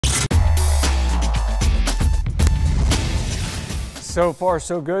So far,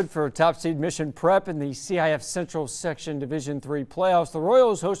 so good for top seed Mission Prep in the CIF Central Section Division III playoffs. The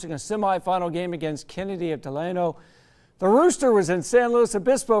Royals hosting a semifinal game against Kennedy of Delano. The Rooster was in San Luis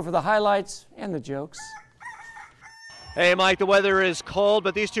Obispo for the highlights and the jokes. Hey Mike, the weather is cold,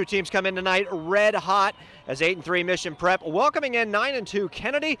 but these two teams come in tonight red hot as 8-3 Mission Prep welcoming in 9-2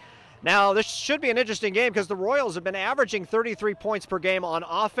 Kennedy. Now this should be an interesting game because the Royals have been averaging 33 points per game on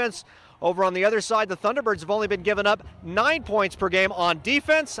offense. Over on the other side, the Thunderbirds have only been giving up 9 points per game on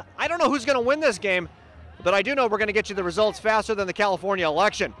defense. I don't know who's going to win this game, but I do know we're going to get you the results faster than the California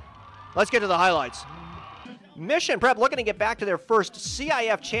election. Let's get to the highlights. Mission Prep looking to get back to their first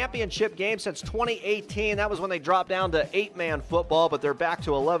CIF championship game since 2018. That was when they dropped down to 8-man football, but they're back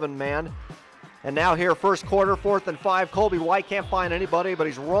to 11-man. And now here, first quarter, 4th and 5. Colby White can't find anybody, but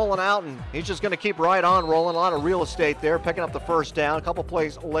he's rolling out, and he's just going to keep right on rolling. A lot of real estate there, picking up the first down. A couple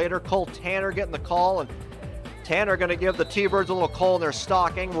plays later, Cole Tanner getting the call, and Tanner going to give the T-Birds a little coal in their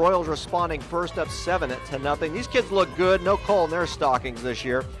stocking. Royals responding first, up 7-0. These kids look good. No coal in their stockings this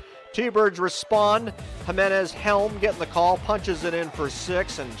year. T-Birds respond. Jimenez Helm getting the call, punches it in for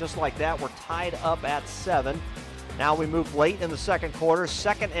 6, and just like that, we're tied up at 7. Now we move late in the second quarter,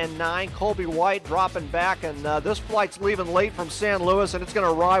 2nd and 9. Colby White dropping back, and this flight's leaving late from San Luis, and it's going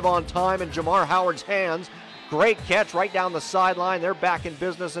to arrive on time in Jamar Howard's hands. Great catch right down the sideline. They're back in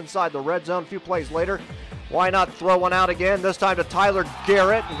business inside the red zone. A few plays later, why not throw one out again? This time to Tyler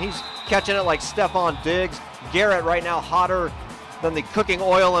Garrett, and he's catching it like Stephon Diggs. Garrett right now hotter than the cooking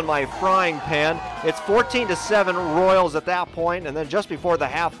oil in my frying pan. It's 14-7 Royals at that point, and then just before the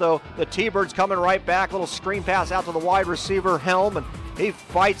half, though, the T-Birds coming right back. Little screen pass out to the wide receiver, Helm, and he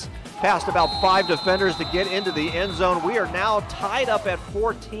fights past about 5 defenders to get into the end zone. We are now tied up at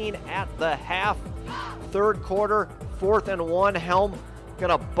 14 at the half. Third quarter, 4th and 1. Helm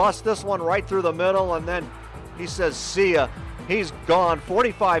gonna bust this one right through the middle, and then he says, see ya. He's gone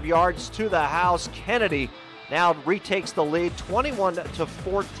 45 yards to the house. Kennedy now retakes the lead,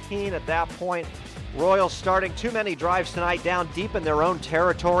 21-14 at that point. Royals starting too many drives tonight, down deep in their own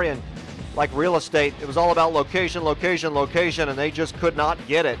territory, and like real estate, it was all about location, location, location, and they just could not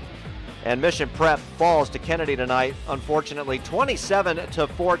get it. And Mission Prep falls to Kennedy tonight, unfortunately,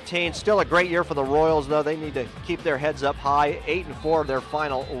 27-14. Still a great year for the Royals, though. They need to keep their heads up high, 8-4 their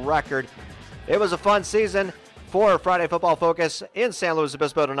final record. It was a fun season. For Friday Football Focus in San Luis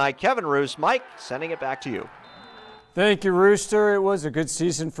Obispo tonight, Kevin Roos. Mike, sending it back to you. Thank you, Rooster. It was a good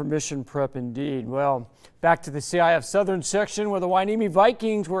season for Mission Prep indeed. Well, back to the CIF Southern section where the Hueneme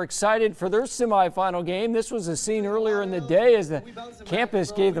Vikings were excited for their semifinal game. This was a scene earlier in the day as the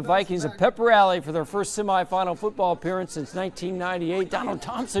campus gave the Vikings a pep rally for their first semifinal football appearance since 1998, Donald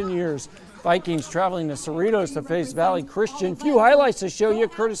Thompson years. Vikings traveling to Cerritos to face Valley Christian. Few highlights to show you,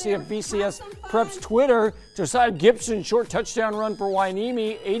 courtesy of VCS Prep's Twitter. Josiah Gibson, short touchdown run for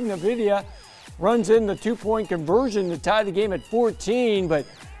Hueneme. Aiden Avidia runs in the 2-point conversion to tie the game at 14, but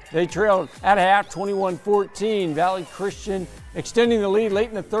they trailed at half 21-14. Valley Christian extending the lead late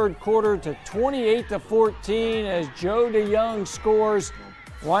in the third quarter to 28-14 as Joe DeYoung scores.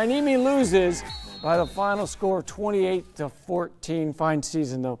 Hueneme loses by the final score 28-14. Fine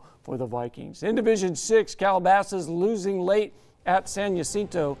season, though, for the Vikings. In Division 6, Calabasas losing late at San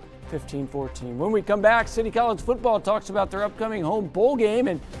Jacinto 15-14. When we come back, City College football talks about their upcoming home bowl game,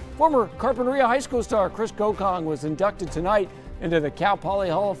 and former Carpinteria High School star Chris Gokong was inducted tonight into the Cal Poly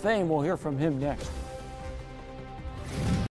Hall of Fame. We'll hear from him next.